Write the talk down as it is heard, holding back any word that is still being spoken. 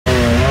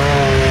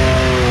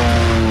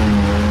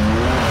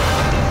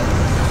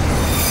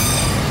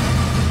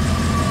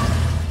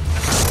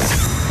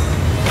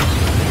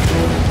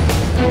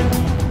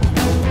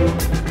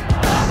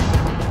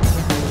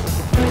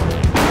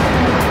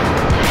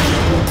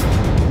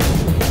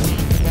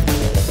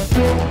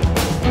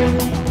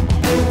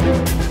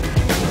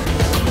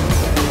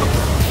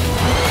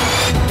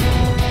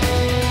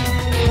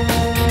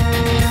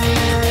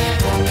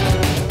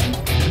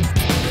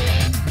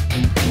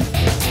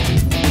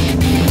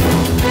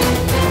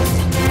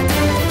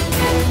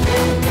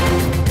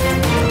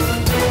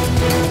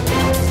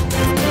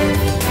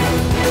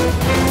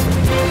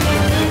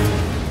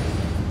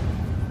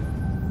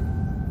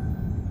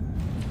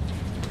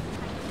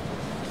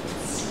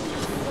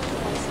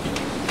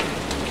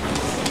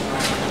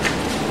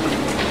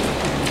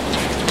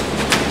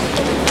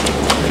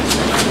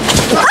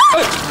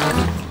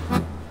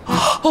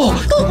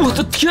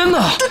的天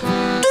哪！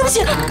对不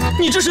起，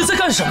你这是在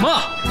干什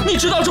么？你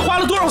知道这花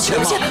了多少钱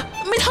吗？对不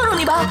起，没烫着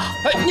你吧？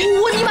哎，你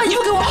把衣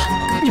服给我。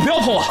你不要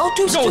碰我！哦，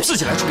对不起，让我自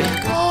己来处理。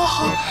哦，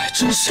好。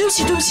真是。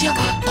对不起，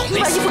你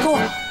把衣服给我。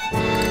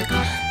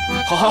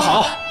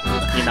好，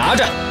你拿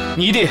着，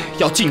你一定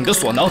要尽你的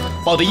所能，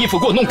把我的衣服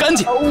给我弄干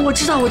净。我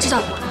知道。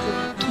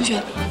同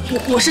学，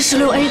我是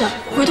16A 的，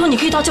回头你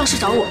可以到教室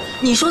找我，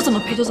你说怎么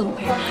赔就怎么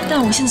赔。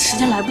但我现在时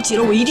间来不及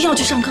了，我一定要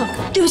去上课，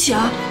对不起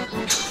啊。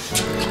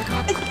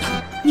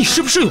你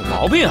是不是有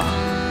毛病啊？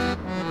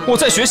我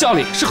在学校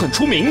里是很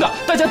出名的，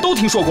大家都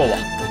听说过我。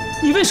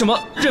你为什么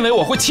认为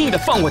我会轻易的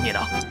放过你呢？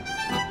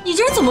你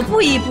这人怎么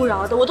不依不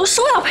饶的？我都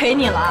说要赔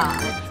你了。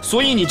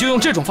所以你就用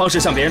这种方式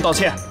向别人道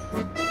歉？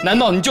难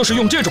道你就是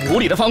用这种无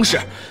理的方式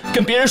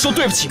跟别人说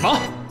对不起吗？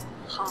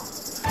好，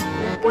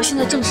我现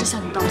在正式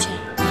向你道歉，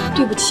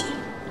对不起。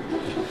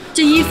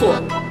这衣服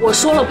我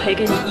说了赔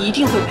给你，一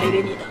定会赔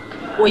给你的，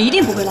我一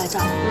定不会赖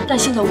账。但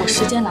现在我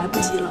时间来不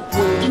及了，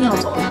我一定要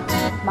走了，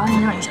麻烦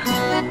你让一下。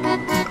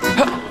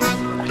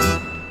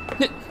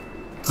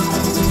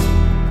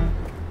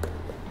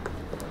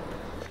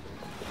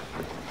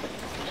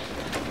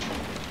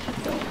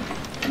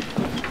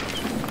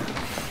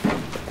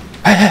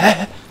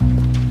哎，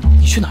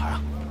你去哪儿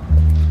啊？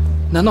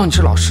难道你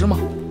是老师吗？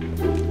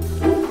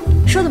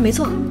说的没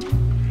错，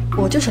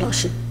我就是老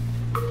师。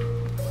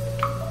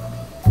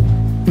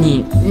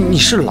你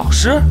是老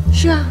师？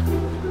是啊，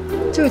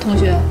这位同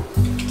学，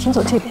请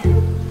走这边。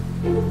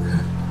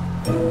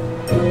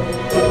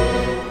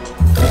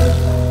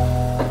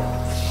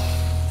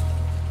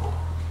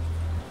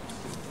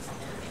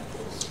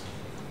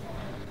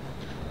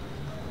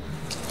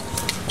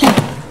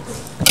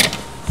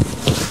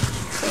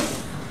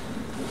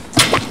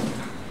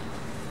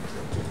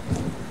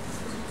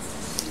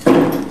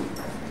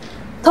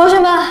同学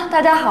们，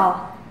大家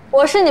好，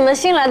我是你们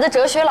新来的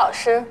哲学老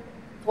师，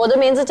我的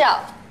名字叫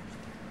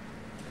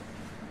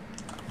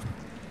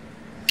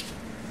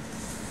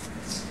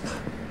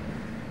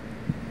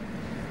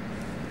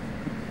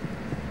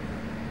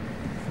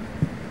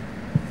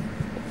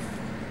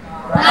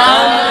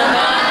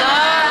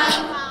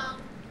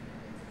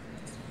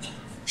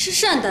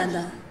是单丹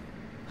丹。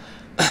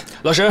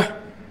老师，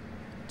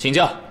请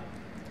教。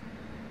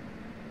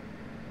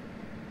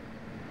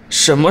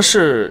什么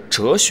是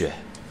哲学？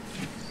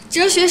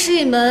哲学是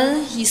一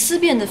门以思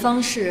辨的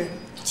方式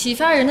启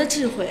发人的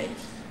智慧，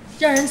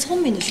让人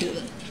聪明的学问。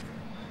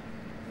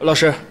老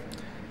师，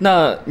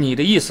那你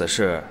的意思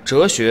是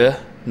哲学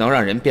能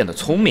让人变得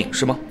聪明，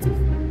是吗？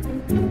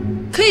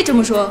可以这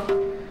么说。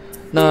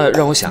那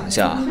让我想一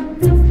下，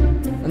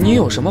你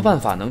有什么办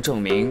法能证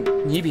明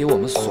你比我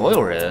们所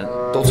有人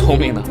都聪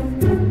明呢？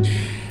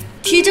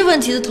提这问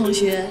题的同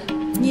学，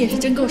你也是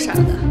真够傻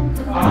的。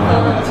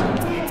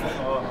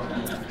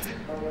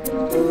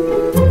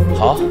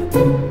好，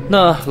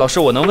那老师，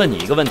我能问你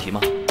一个问题吗？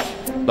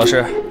老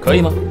师，可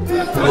以吗？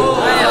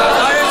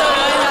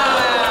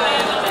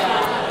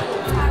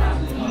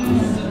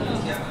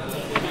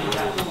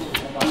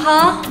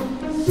好，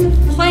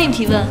欢迎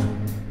提问。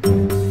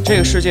这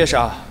个世界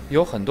上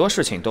有很多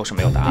事情都是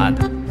没有答案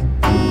的，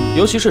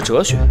尤其是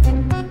哲学，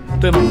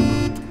对吗？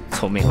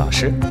聪明老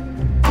师。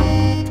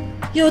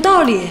有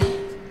道理。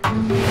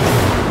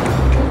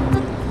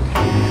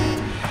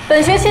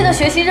本学期的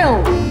学习任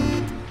务，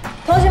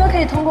同学们可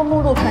以通过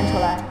目录看出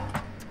来，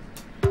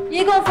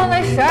一共分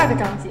为12个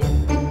章节，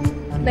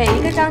每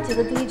一个章节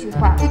的第一句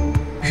话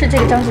是这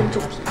个章节的主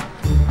题。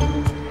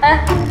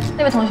哎，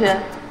那位同学，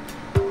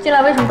进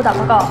来为什么不打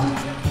报告？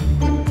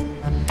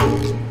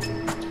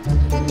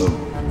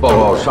报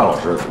告单老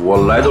师，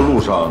我来的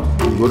路上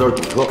有点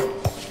堵车。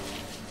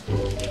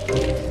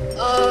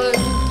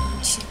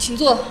请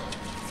坐。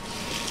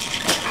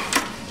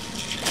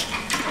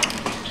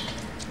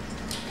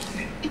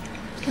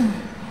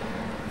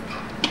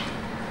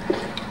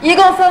一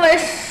共分为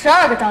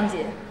12个章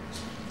节，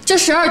这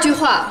12句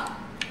话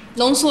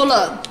浓缩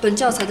了本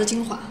教材的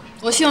精华。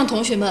我希望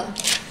同学们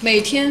每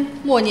天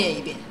默念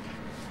一遍。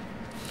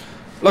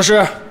老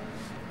师，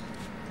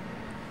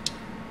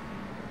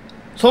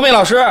聪明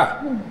老师。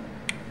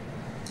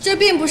这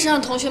并不是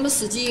让同学们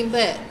死记硬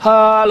背。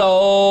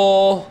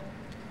Hello。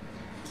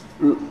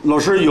老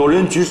师，有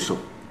人举手。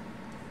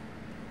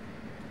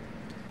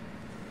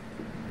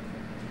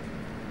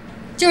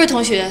这位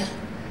同学，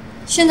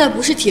现在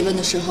不是提问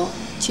的时候，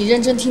请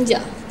认真听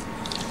讲。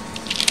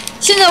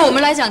现在我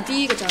们来讲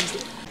第一个章节。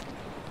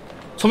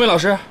聪明老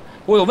师，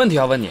我有问题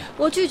要问你。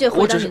我拒绝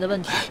回答你的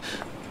问题。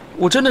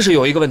我真的是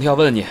有一个问题要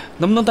问你，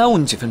能不能耽误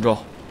你几分钟，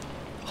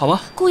好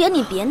吗？顾言，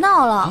你别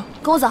闹了，啊，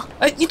跟我走。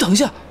哎，你等一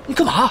下，你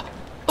干嘛？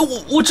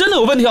我真的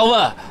有问题要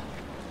问。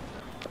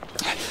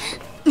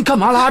你干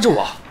嘛拉着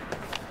我？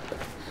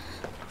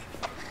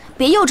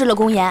别幼稚了，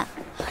公言，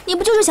你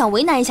不就是想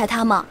为难一下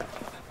他吗？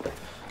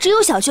只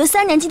有小学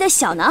3年级的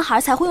小男孩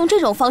才会用这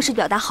种方式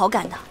表达好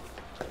感的。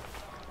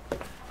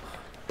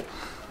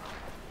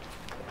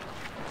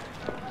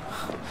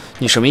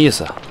你什么意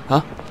思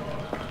啊？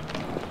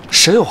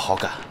谁有好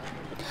感？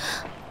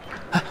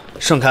哎，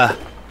盛开，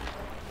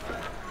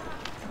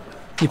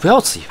你不要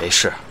自以为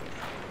是。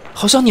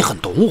好像你很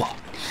懂我。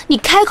你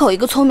开口一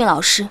个聪明老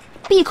师，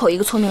闭口一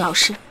个聪明老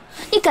师，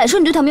你敢说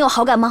你对他没有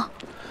好感吗？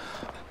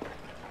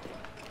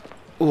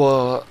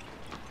我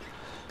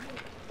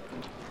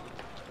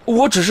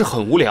只是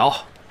很无聊，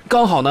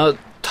刚好呢，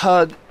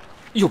他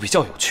又比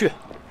较有趣。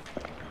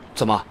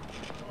怎么？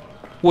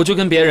我就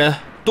跟别人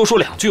多说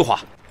2句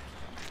话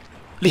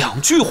，2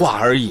句话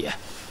而已，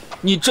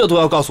你这都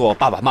要告诉我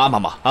爸爸妈妈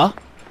吗？啊？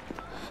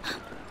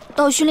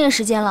到训练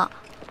时间了，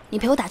你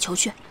陪我打球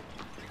去。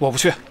我不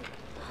去。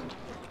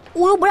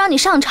我又不让你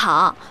上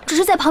场，只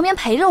是在旁边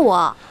陪着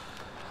我。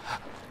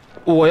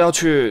我要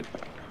去，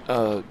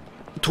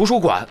图书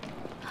馆。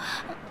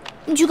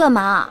你去干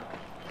嘛？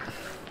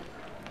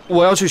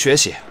我要去学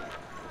习。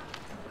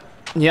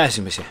你爱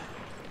信不信？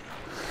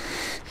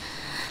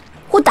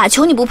我打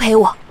球你不陪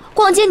我，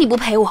逛街你不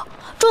陪我，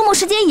周末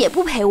时间也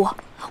不陪我，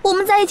我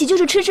们在一起就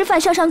是吃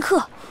饭上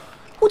课，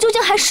我究竟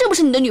还是不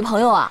是你的女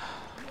朋友啊？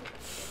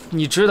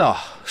你知道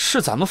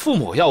是咱们父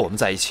母要我们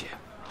在一起，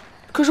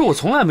可是我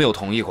从来没有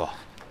同意过，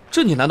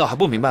这你难道还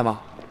不明白吗？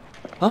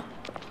啊？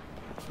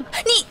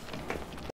你